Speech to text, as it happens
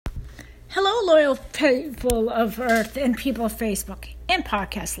Hello, loyal people of Earth and people of Facebook and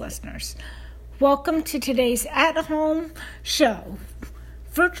podcast listeners. Welcome to today's at-home show.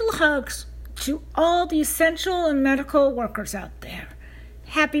 Virtual hugs to all the essential and medical workers out there.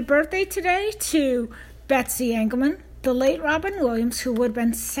 Happy birthday today to Betsy Engelman, the late Robin Williams, who would have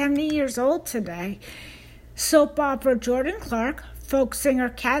been 70 years old today, soap opera Jordan Clark, folk singer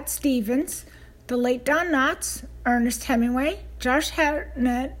Cat Stevens, the late Don Knotts, Ernest Hemingway, Josh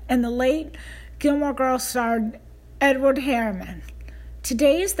Hartnett, and the late Gilmore Girls star Edward Harriman.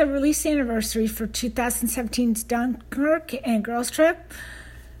 Today is the release anniversary for 2017's Dunkirk and Girls Trip,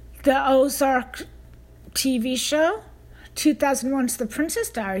 the Ozark TV show, 2001's The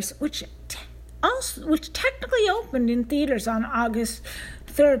Princess Diaries, which technically opened in theaters on August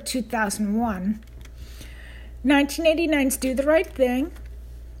 3rd, 2001, 1989's Do the Right Thing,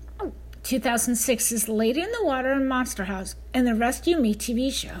 2006 is Lady in the Water and Monster House, and the Rescue Me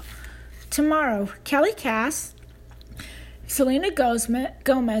TV show. Tomorrow, Kelly Cass, Selena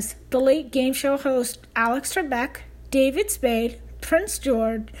Gomez, the late game show host Alex Trebek, David Spade, Prince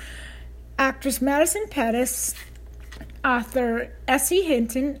George, actress Madison Pettis, author S.E.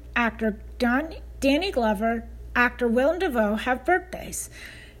 Hinton, actor Danny Glover, actor Willem Dafoe have birthdays.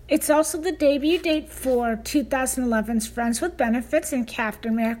 It's also the debut date for 2011's Friends with Benefits and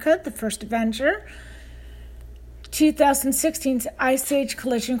Captain America, the First Avenger, 2016's Ice Age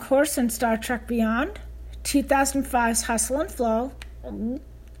Collision Course and Star Trek Beyond, 2005's Hustle and Flow,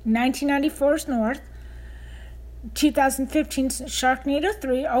 1994's North, 2015's Sharknado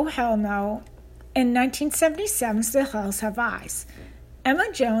 3, Oh Hell No, and 1977's The Hills Have Eyes. Emma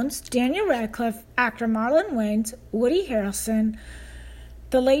Jones, Daniel Radcliffe, actor Marlon Wayans, Woody Harrelson,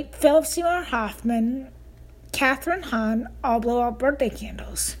 the late Philip Seymour Hoffman, Catherine Hahn all blow out birthday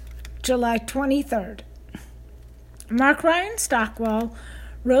candles. July 23rd. Mark Ryan Stockwell,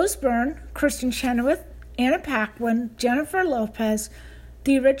 Rose Byrne, Kristen Chenoweth, Anna Paquin, Jennifer Lopez,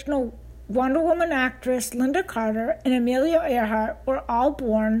 the original Wonder Woman actress Linda Carter, and Amelia Earhart were all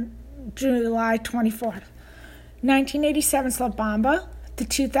born July 24th. 1987's La Bamba, the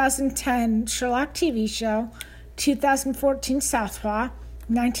 2010 Sherlock TV show, 2014 Southpaw,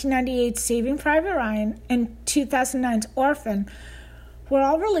 1998's Saving Private Ryan, and 2009's Orphan were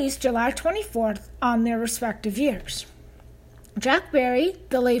all released July 24th on their respective years. Jack Barry,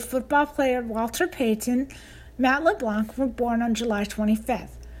 the late football player Walter Payton, Matt LeBlanc were born on July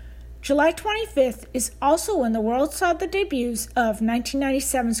 25th. July 25th is also when the world saw the debuts of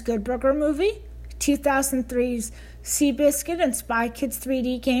 1997's Good Burger movie, 2003's Seabiscuit and Spy Kids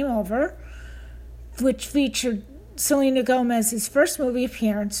 3D Game Over, which featured Selena Gomez's first movie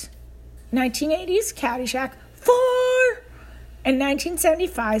appearance, 1980's Caddyshack 4, and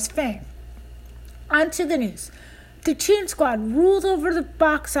 1975's Fame. On to the news. The Toon Squad ruled over the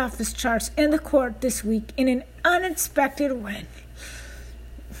box office charts and the court this week in an unexpected win.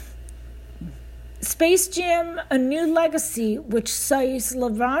 Space Jam: A New Legacy, which sees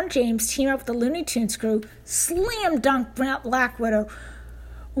LeBron James team up with the Looney Tunes crew, slam dunk Black Widow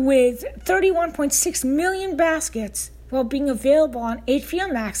with 31.6 million baskets while being available on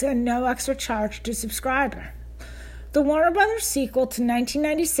HBO Max at no extra charge to subscriber. The Warner Brothers sequel to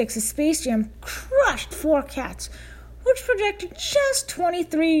 1996's Space Jam crushed Four Cats, which projected just 20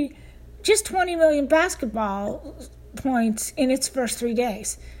 million basketball points in its first 3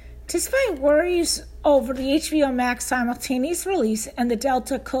 days. Despite worries over the HBO Max simultaneous release and the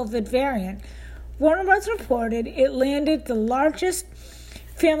Delta COVID variant, Warner Bros. Reported it landed the largest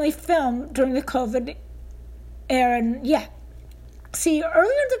family film during the COVID era yet. See, earlier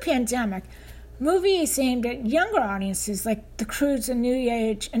in the pandemic, movies aimed at younger audiences like The Croods and New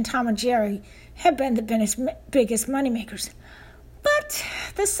Age and Tom and Jerry have been the biggest moneymakers. But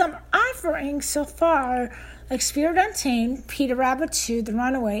the summer offerings so far, like Spirit Untamed, Peter Rabbit 2, The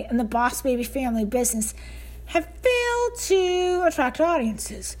Runaway, and The Boss Baby Family Business, have failed to attract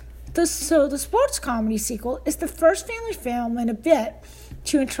audiences. So the sports comedy sequel is the first family film in a bit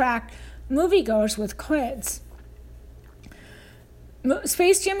to attract moviegoers with kids.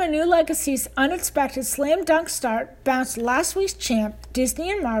 Space Jam: A New Legacy's unexpected slam dunk start bounced last week's champ,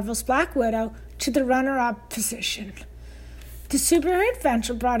 Disney and Marvel's Black Widow, to the runner-up position. The superhero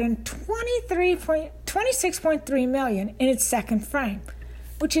adventure brought in $26.3 million in its second frame,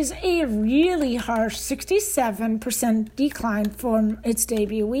 which is a really harsh 67% decline from its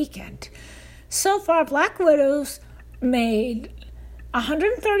debut weekend. So far, Black Widow's made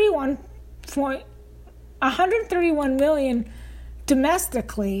 $131 million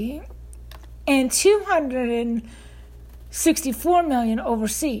domestically and $264 million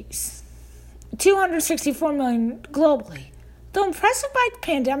overseas. $264 million globally. Though impressive by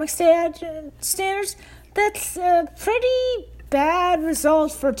pandemic standards, that's a pretty bad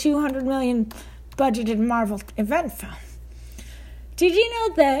result for a $200 million budgeted Marvel event film. Did you know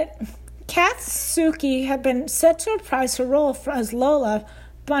that Katsuki had been set to reprise her role as Lola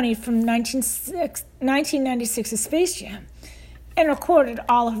Bunny from 1996's Space Jam and recorded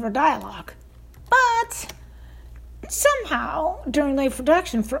all of her dialogue? But somehow, during late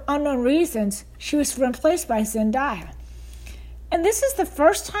production, for unknown reasons, she was replaced by Zendaya. And this is the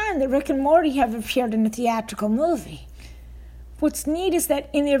first time that Rick and Morty have appeared in a theatrical movie. What's neat is that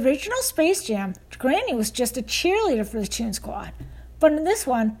in the original Space Jam, Granny was just a cheerleader for the Toon Squad. But in this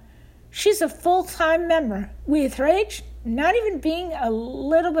one, she's a full-time member, with her age not even being a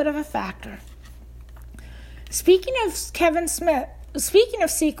little bit of a factor. Speaking of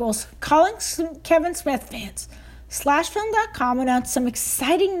sequels, calling Kevin Smith fans, SlashFilm.com announced some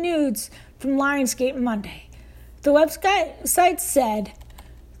exciting news from Lionsgate Monday. The website said,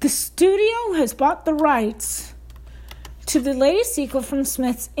 the studio has bought the rights to the latest sequel from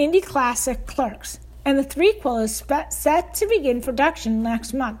Smith's indie classic Clerks, and the threequel is set to begin production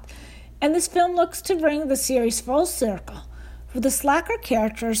next month. And this film looks to bring the series full circle, with the slacker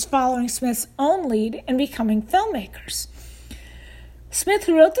characters following Smith's own lead and becoming filmmakers. Smith,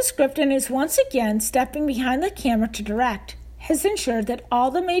 who wrote the script and is once again stepping behind the camera to direct, has ensured that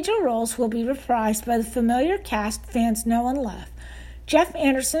all the major roles will be reprised by the familiar cast fans know and love. Jeff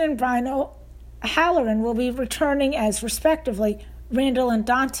Anderson and Brian O'Halloran will be returning as, respectively, Randall and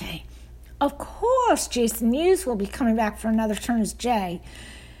Dante. Of course, Jason Mewes will be coming back for another turn as Jay,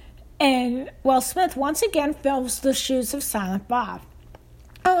 and while Smith once again fills the shoes of Silent Bob.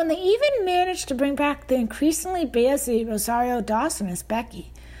 Oh, and they even managed to bring back the increasingly busy Rosario Dawson as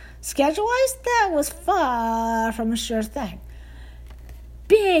Becky. Schedule-wise, that was far from a sure thing.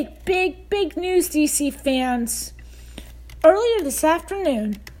 Big news, DC fans. Earlier this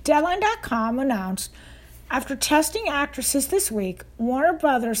afternoon, Deadline.com announced, after testing actresses this week, Warner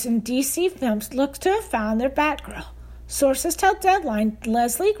Brothers and DC Films looks to have found their Batgirl. Sources tell Deadline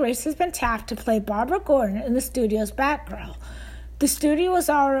Leslie Grace has been tapped to play Barbara Gordon in the studio's Batgirl. The studio was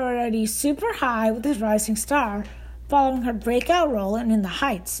already super high with this rising star, following her breakout role in The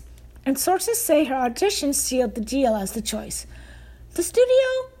Heights, and sources say her audition sealed the deal as the choice. The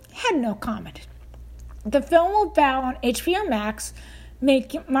studio had no comment. The film will bow on HBO Max,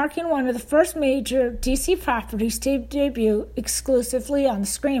 marking one of the first major DC properties to debut exclusively on the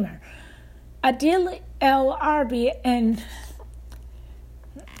Screamer. Adil El Arbi and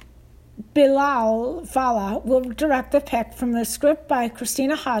Bilal Fallah will direct the pick from the script by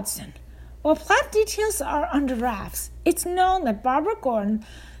Christina Hodson. While plot details are under wraps, it's known that Barbara Gordon,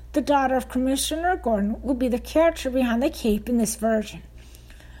 the daughter of Commissioner Gordon, will be the character behind the cape in this version.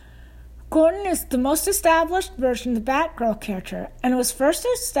 Gordon is the most established version of the Batgirl character and was first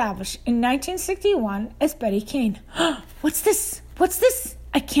established in 1961 as Betty Kane. What's this?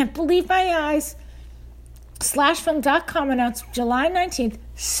 I can't believe my eyes. SlashFilm.com announced July 19th,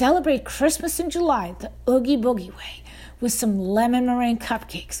 celebrate Christmas in July the Oogie Boogie way with some lemon meringue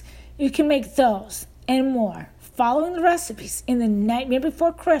cupcakes. You can make those and more following the recipes in The Nightmare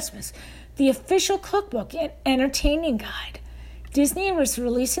Before Christmas, the official cookbook and entertaining guide. Disney is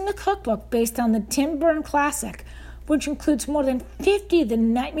releasing the cookbook based on the Tim Burton classic, which includes more than 50 The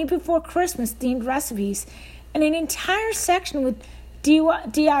Nightmare Before Christmas themed recipes and an entire section with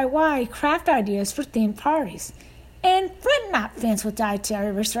DIY craft ideas for themed parties. And fret not, fans with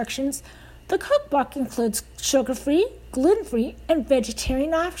dietary restrictions. The cookbook includes sugar-free, gluten-free, and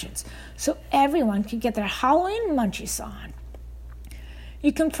vegetarian options, so everyone can get their Halloween munchies on.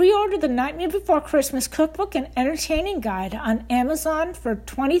 You can pre-order the Nightmare Before Christmas cookbook and entertaining guide on Amazon for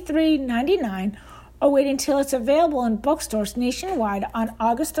 $23.99 or wait until it's available in bookstores nationwide on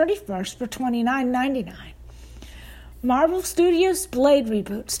August 31st for $29.99. Marvel Studios' Blade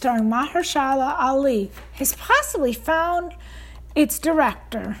reboot, starring Mahershala Ali, has possibly found its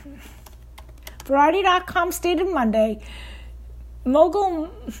director. Variety.com stated Monday, Mowgli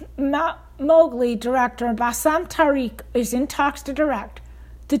director Bassam Tariq is in talks to direct.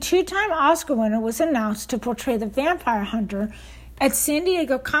 The two-time Oscar winner was announced to portray the vampire hunter at San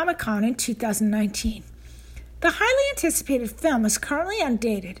Diego Comic-Con in 2019. The highly anticipated film is currently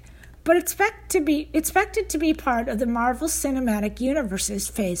undated, but expected to be part of the Marvel Cinematic Universe's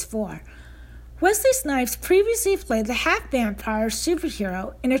Phase 4. Wesley Snipes previously played the half-vampire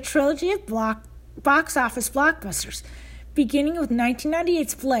superhero in a trilogy of box office blockbusters, beginning with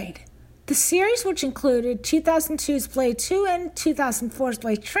 1998's Blade. The series, which included 2002's Blade 2 and 2004's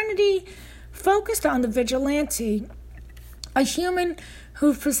Blade Trinity, focused on the Vigilante, a human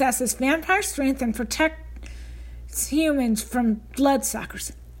who possesses vampire strength and humans from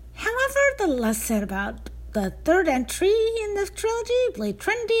bloodsuckers. However, the less said about the third entry in the trilogy, Blade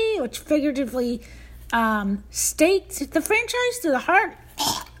Trinity, which figuratively staked the franchise to the heart,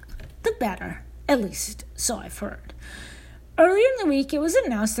 the better. At least, so I've heard. Earlier in the week, it was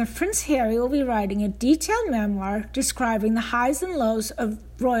announced that Prince Harry will be writing a detailed memoir describing the highs and lows of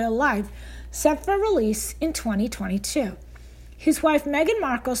royal life, set for release in 2022. His wife Meghan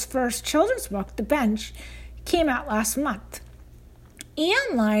Markle's first children's book, The Bench, came out last month. E!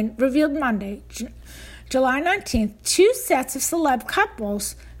 Online revealed Monday, July 19th, 2 sets of celeb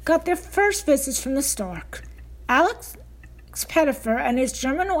couples got their first visits from the stork. Alex Pettifer and his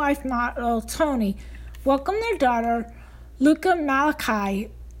German wife model Tony welcomed their daughter Luca Malachi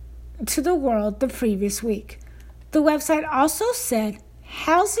to the world the previous week. The website also said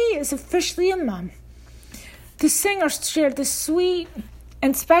Halsey is officially a mom. The singer shared the sweet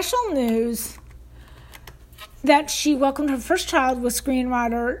and special news that she welcomed her first child with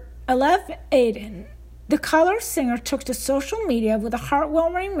screenwriter Alev Aiden. The color singer took to social media with a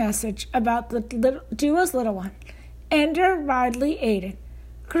heartwarming message about the duo's little one, Ender Ridley Aiden.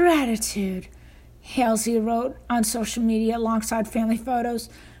 Gratitude, Halsey wrote on social media alongside family photos,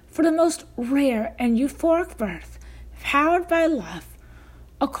 for the most rare and euphoric birth, powered by love.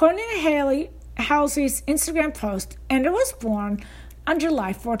 According to Halsey's Instagram post, Ender was born on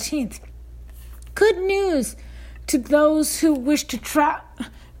July 14th. Good news to those who wish to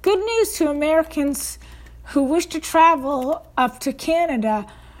Good news to Americans who wish to travel up to Canada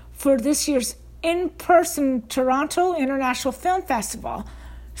for this year's in-person Toronto International Film Festival,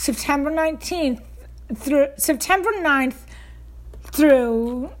 September 9th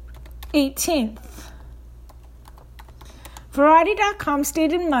through 18th. Variety.com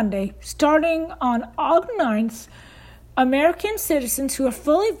stated Monday, starting on August 9th, American citizens who are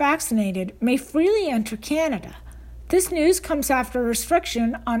fully vaccinated may freely enter Canada. This news comes after a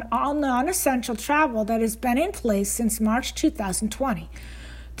restriction on all non-essential travel that has been in place since March 2020.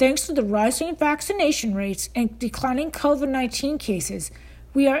 Thanks to the rising vaccination rates and declining COVID-19 cases,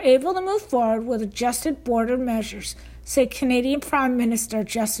 we are able to move forward with adjusted border measures, said Canadian Prime Minister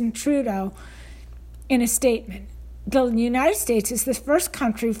Justin Trudeau in a statement. The United States is the first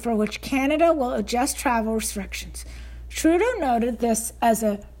country for which Canada will adjust travel restrictions. Trudeau noted this as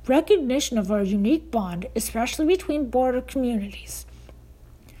a recognition of our unique bond, especially between border communities.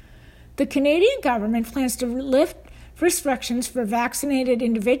 The Canadian government plans to lift restrictions for vaccinated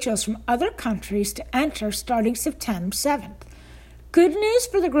individuals from other countries to enter starting September 7th. Good news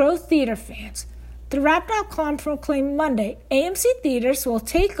for the Grove Theatre fans. The Rap.com proclaimed Monday AMC Theaters will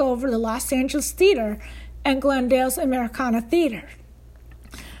take over the Los Angeles Theater and Glendale's Americana Theater.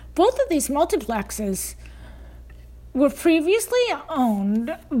 Both of these multiplexes were previously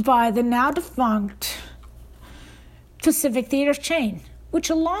owned by the now-defunct Pacific Theater chain, which,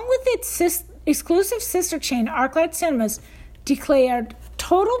 along with its exclusive sister chain, ArcLight Cinemas, declared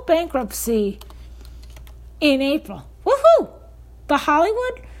total bankruptcy in April. Woohoo! The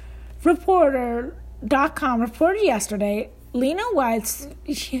Hollywood Reporter.com reported yesterday Lena White's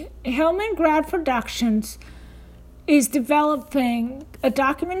Hillman Grad Productions is developing a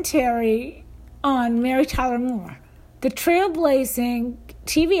documentary on Mary Tyler Moore, the trailblazing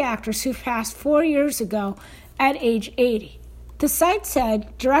TV actress who passed 4 years ago at age 80. The site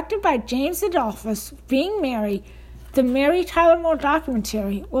said, directed by James Adolphus, Being Mary, the Mary Tyler Moore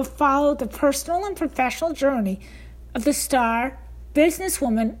documentary will follow the personal and professional journey of the star,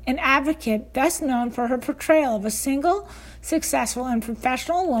 businesswoman, and advocate best known for her portrayal of a single, successful, and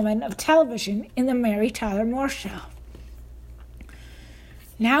professional woman of television in The Mary Tyler Moore Show.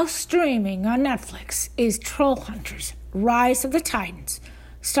 Now streaming on Netflix is Trollhunters, Rise of the Titans,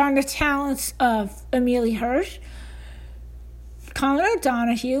 starring the talents of Amelie Hirsch, Colin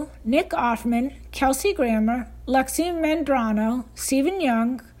O'Donoghue, Nick Offerman, Kelsey Grammer, Lexi Medrano, Stephen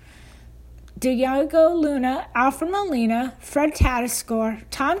Young, Diego Luna, Alfred Molina, Fred Tatascore,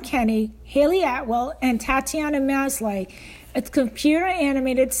 Tom Kenny, Haley Atwell, and Tatiana Maslany. It's a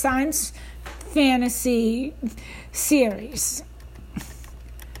computer-animated science fantasy series.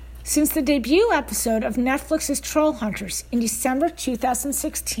 Since the debut episode of Netflix's Trollhunters in December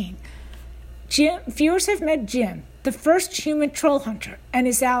 2016, viewers have met Jim, the first human troll hunter, and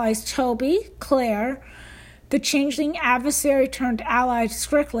his allies Toby, Claire, the changeling adversary turned ally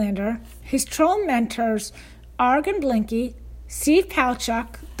Stricklander, his troll mentors Arg and Blinky, Steve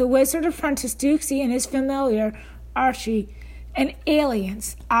Palchuk, the wizard apprentice Dukesy and his familiar Archie, and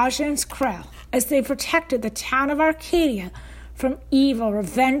aliens Aja and Krell, as they protected the town of Arcadia from evil,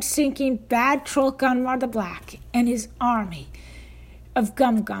 revenge-seeking, bad troll Gunmar the Black and his army of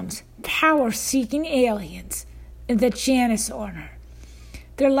Gum-Gums, power-seeking aliens. the Janus Order.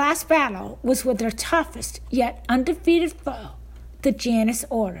 Their last battle was with their toughest yet undefeated foe, the Janus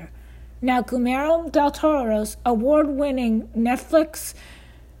Order. Now Guillermo del Toro's award-winning Netflix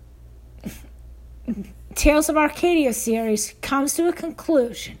Tales of Arcadia series comes to a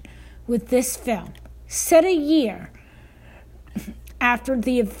conclusion with this film, set a year after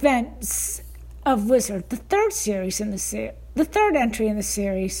the events of Wizard, the third entry in the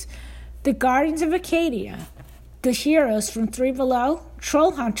series. The Guardians of Arcadia, the heroes from Three Below,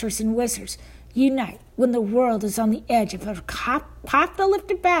 troll hunters and wizards, unite when the world is on the edge of a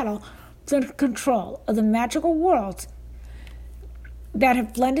apocalyptic battle for the control of the magical worlds that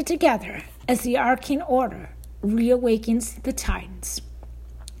have blended together as the Arcane Order reawakens the Titans.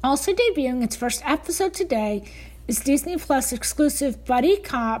 Also debuting its first episode today is Disney Plus exclusive buddy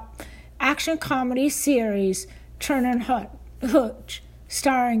cop action comedy series Turner and Hooch,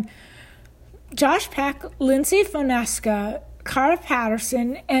 starring Josh Peck, Lindsay Fonesca, Cara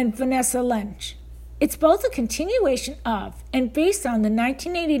Patterson, and Vanessa Lynch. It's both a continuation of and based on the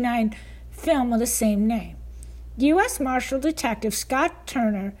 1989 film of the same name. U.S. Marshal Detective Scott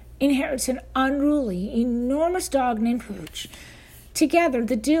Turner inherits an unruly, enormous dog named Hooch. Together,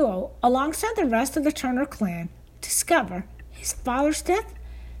 the duo, alongside the rest of the Turner clan, discover his father's death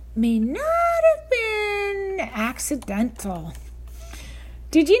may not have been accidental.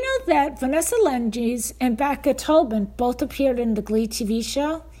 Did you know that Vanessa Lynch and Becca Tobin both appeared in the Glee TV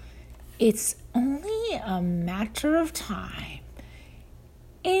show? It's only a matter of time.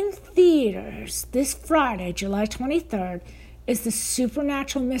 In theaters this Friday, July 23rd, is the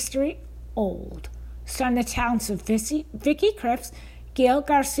supernatural mystery Old, starring the talents of Vicky Krieps, Gail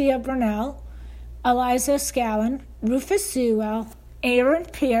Garcia Bernal, Eliza Scallon, Rufus Sewell, Aaron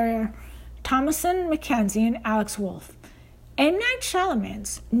Pierre, Thomason McKenzie, and Alex Wolff. M. Night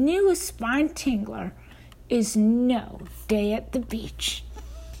Shyamalan's newest spine-tingler is No Day at the Beach.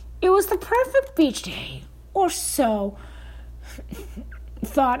 It was the perfect beach day, or so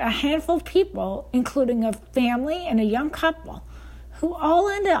thought a handful of people, including a family and a young couple, who all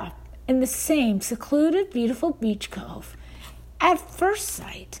end up in the same secluded, beautiful beach cove. At first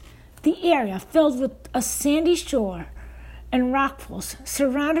sight, the area filled with a sandy shore and rock pools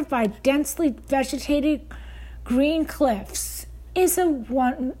surrounded by densely vegetated green cliffs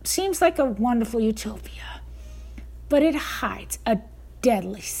seems like a wonderful utopia. But it hides a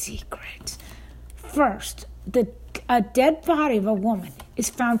deadly secret. First, a dead body of a woman is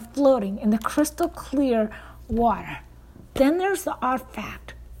found floating in the crystal clear water. Then there's the odd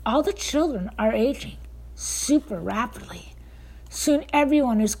fact. All the children are aging super rapidly. Soon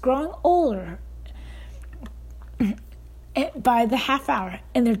everyone is growing older by the half hour,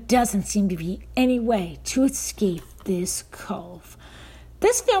 and there doesn't seem to be any way to escape this cove.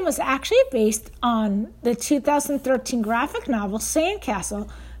 This film is actually based on the 2013 graphic novel Sandcastle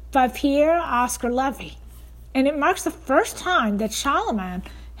by Pierre Oscar Levy, and it marks the first time that Shyamalan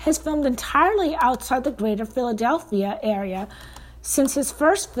has filmed entirely outside the greater Philadelphia area since his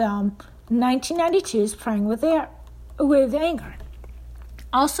first film, 1992's Praying with Anger.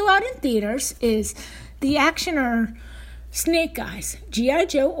 Also out in theaters is the actioner Snake Eyes, G.I.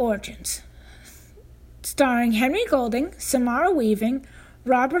 Joe Origins, starring Henry Golding, Samara Weaving,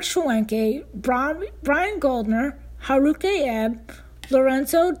 Robert Schwenke, Brian Goldner, Haruka Ebb,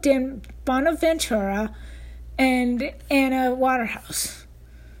 Lorenzo de Bonaventura, and Anna Waterhouse.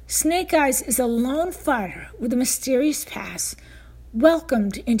 Snake Eyes is a lone fighter with a mysterious past,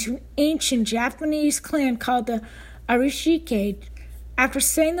 welcomed into an ancient Japanese clan called the Arashikage after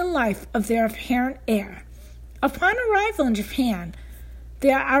saving the life of their apparent heir. Upon arrival in Japan, the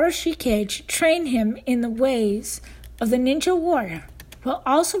Arashikage train him in the ways of the ninja warrior, while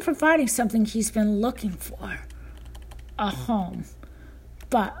also providing something he's been looking for, a home.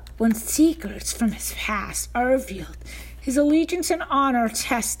 But when secrets from his past are revealed, his allegiance and honor are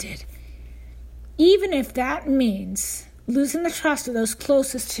tested, even if that means losing the trust of those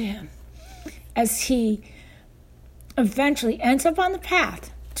closest to him, as he eventually ends up on the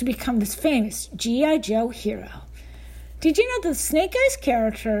path to become this famous G.I. Joe hero. Did you know that the Snake Eyes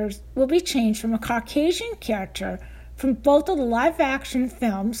characters will be changed from a Caucasian character from both of the live-action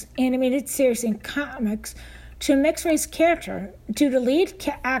films, animated series, and comics to a mixed-race character due to lead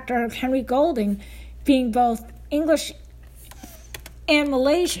actor Henry Golding being both English and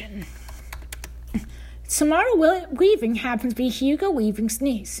Malaysian? Samara Weaving happens to be Hugo Weaving's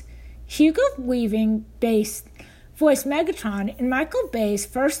niece. Hugo Weaving voiced Megatron in Michael Bay's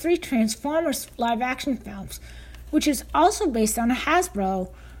first 3 Transformers live-action films, which is also based on a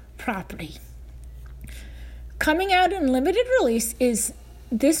Hasbro property. Coming out in limited release is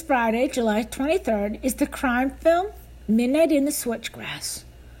this Friday, July 23rd, is the crime film Midnight in the Switchgrass,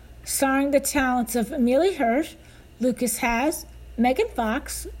 starring the talents of Amelia Hirsch, Lucas Haas, Megan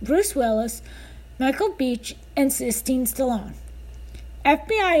Fox, Bruce Willis, Michael Beach, and Sistine Stallone.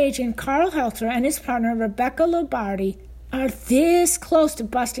 FBI agent Carl Helter and his partner Rebecca Lobardi are this close to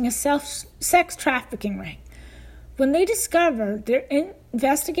busting a sex trafficking ring. When they discover their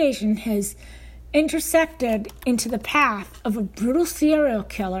investigation has intersected into the path of a brutal serial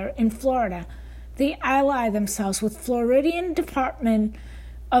killer in Florida, they ally themselves with Floridian Department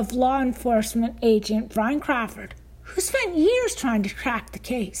of Law Enforcement agent Brian Crawford, who spent years trying to crack the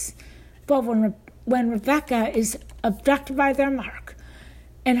case. But when Rebecca is abducted by their mark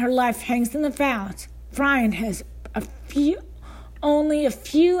and her life hangs in the balance, Brian has only a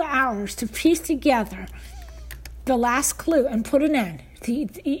few hours to piece together the last clue and put an end to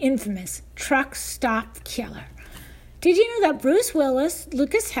the infamous truck stop killer. Did you know that Bruce Willis,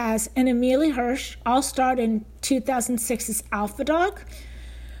 Lucas Haas, and Amelia Hirsch all starred in 2006's Alpha Dog?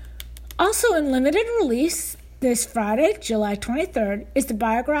 Also in limited release this Friday, July 23rd, is the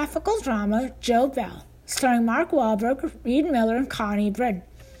biographical drama Joe Bell, starring Mark Wahlberg, Reed Miller, and Connie Britton.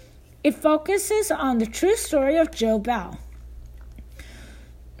 It focuses on the true story of Joe Bell,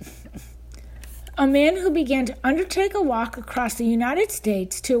 a man who began to undertake a walk across the United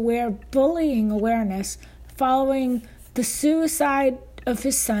States to aware bullying awareness following the suicide of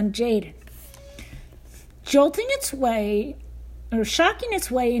his son Jaden. Shocking its way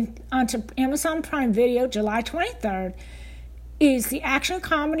onto Amazon Prime Video July 23rd is the action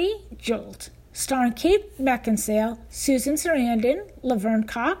comedy Jolt, starring Kate Beckinsale, Susan Sarandon, Laverne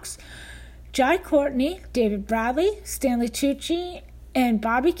Cox, Jai Courtney, David Bradley, Stanley Tucci, and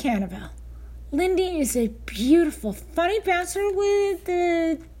Bobby Cannavale. Lindy is a beautiful, funny bouncer with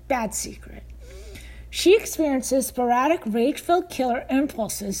a bad secret. She experiences sporadic rage-filled killer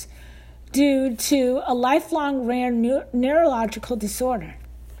impulses due to a lifelong rare neurological disorder.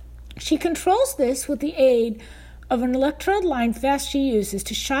 She controls this with the aid of an electrode line vest she uses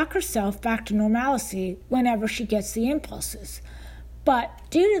to shock herself back to normalcy whenever she gets the impulses. But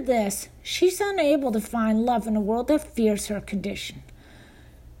due to this, she's unable to find love in a world that fears her condition.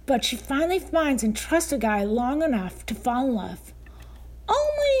 But she finally finds and trusts a guy long enough to fall in love,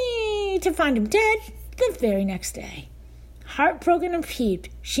 only to find him dead the very next day. Heartbroken and peeved,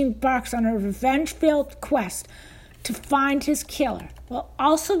 she embarks on a revenge-filled quest to find his killer, while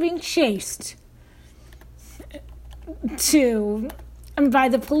also being chased by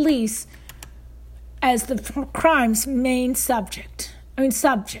the police as the crime's main suspect.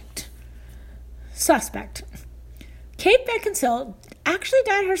 Kate Beckinsale actually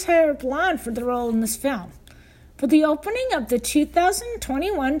dyed her hair blonde for the role in this film. For the opening of the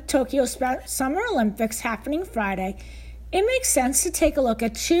 2021 Tokyo Summer Olympics happening Friday, it makes sense to take a look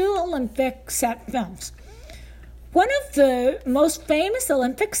at two Olympic-set films. One of the most famous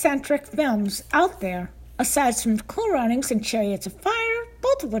Olympic-centric films out there, aside from Cool Runnings and Chariots of Fire,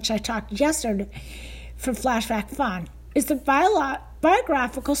 both of which I talked yesterday for Flashback Fun, is the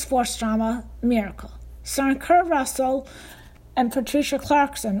biographical sports drama Miracle, starring Kurt Russell and Patricia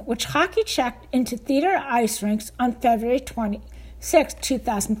Clarkson, which hockey checked into theater ice rinks on February 26,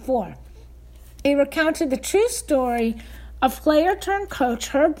 2004. It recounted the true story of player-turned-coach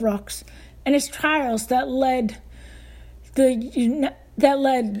Herb Brooks and his trials that led his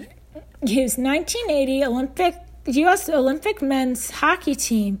 1980 U.S. Olympic men's hockey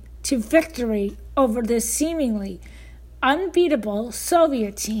team to victory over the seemingly unbeatable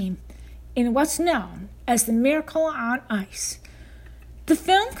Soviet team in what's known as the Miracle on Ice. The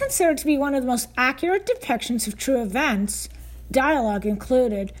film, considered to be one of the most accurate depictions of true events, dialogue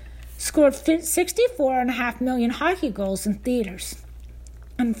included, scored 64.5 million hockey goals in theaters.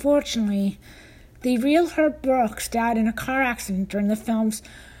 Unfortunately, the real Herb Brooks died in a car accident during the film's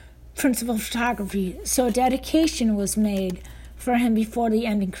principal photography, so a dedication was made for him before the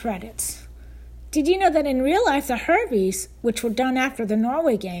ending credits. Did you know that in real life, the Herbies, which were done after the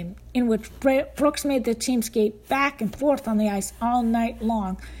Norway game, in which Brooks made the team skate back and forth on the ice all night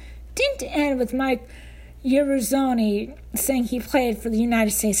long, didn't end with Mike Eurozoni saying he played for the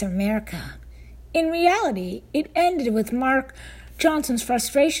United States of America? In reality, it ended with Mark Johnson's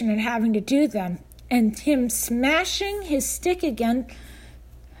frustration at having to do them and him smashing his stick against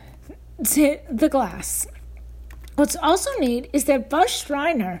the glass. What's also neat is that Buzz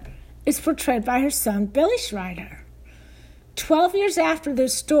Schreiner is portrayed by her son, Billy Schreiner. 12 years after the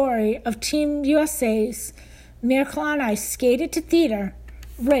story of Team USA's Miracle on Ice skated to theater,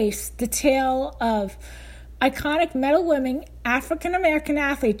 Race, the tale of iconic medal-winning African-American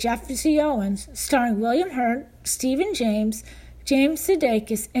athlete Jesse Owens, starring William Hurt, Stephen James, James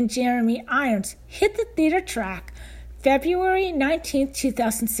Sudeikis and Jeremy Irons hit the theater track February 19,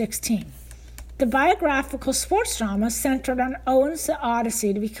 2016. The biographical sports drama centered on Owen's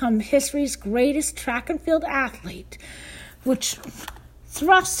odyssey to become history's greatest track and field athlete, which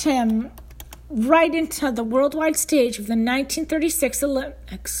thrust him right into the worldwide stage of the 1936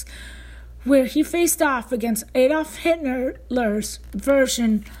 Olympics, where he faced off against Adolf Hitler's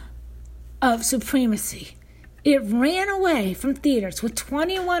version of supremacy. It ran away from theaters with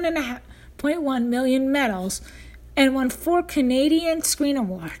 21.1 million medals and won 4 Canadian Screen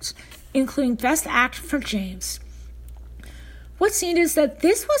Awards, including Best Actor for James. What's neat is that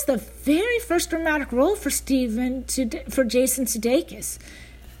this was the very first dramatic role for Jason Sudeikis,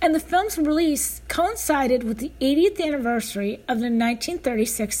 and the film's release coincided with the 80th anniversary of the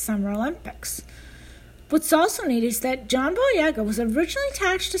 1936 Summer Olympics. What's also neat is that John Boyega was originally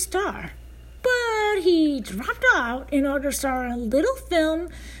attached to star, but he dropped out in order to star in a little film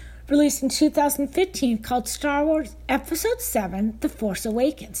released in 2015 called Star Wars Episode 7, The Force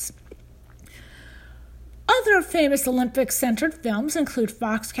Awakens. Other famous Olympic-centered films include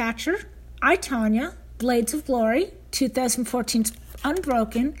Foxcatcher, I, Tonya, Blades of Glory, 2014's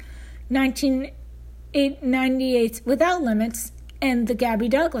Unbroken, 1998's Without Limits, and The Gabby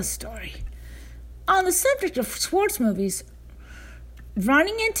Douglas Story. On the subject of sports movies,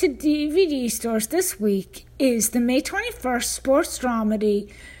 running into DVD stores this week is the May 21st sports dramedy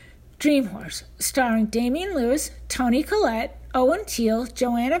Dream Horse, starring Damian Lewis, Toni Collette, Owen Teale,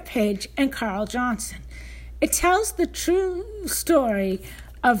 Joanna Page, and Carl Johnson. It tells the true story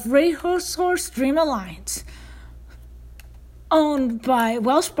of Racehorse Dream Alliance, owned by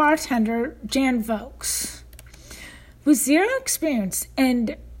Welsh bartender Jan Vokes. With zero experience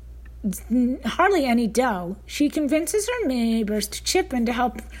and hardly any dough, she convinces her neighbors to chip in to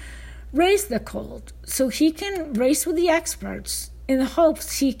help raise the colt so he can race with the experts in the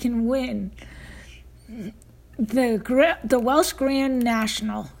hopes he can win the Welsh Grand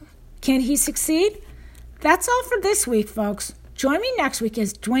National. Can he succeed? That's all for this week, folks. Join me next week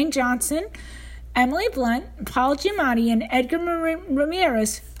as Dwayne Johnson, Emily Blunt, Paul Giamatti, and Edgar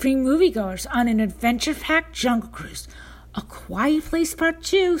Ramirez bring moviegoers on an adventure-packed jungle cruise. A Quiet Place Part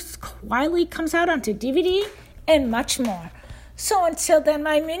 2 quietly comes out onto DVD, and much more. So until then,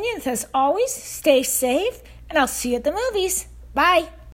 my minions, as always, stay safe, and I'll see you at the movies. Bye.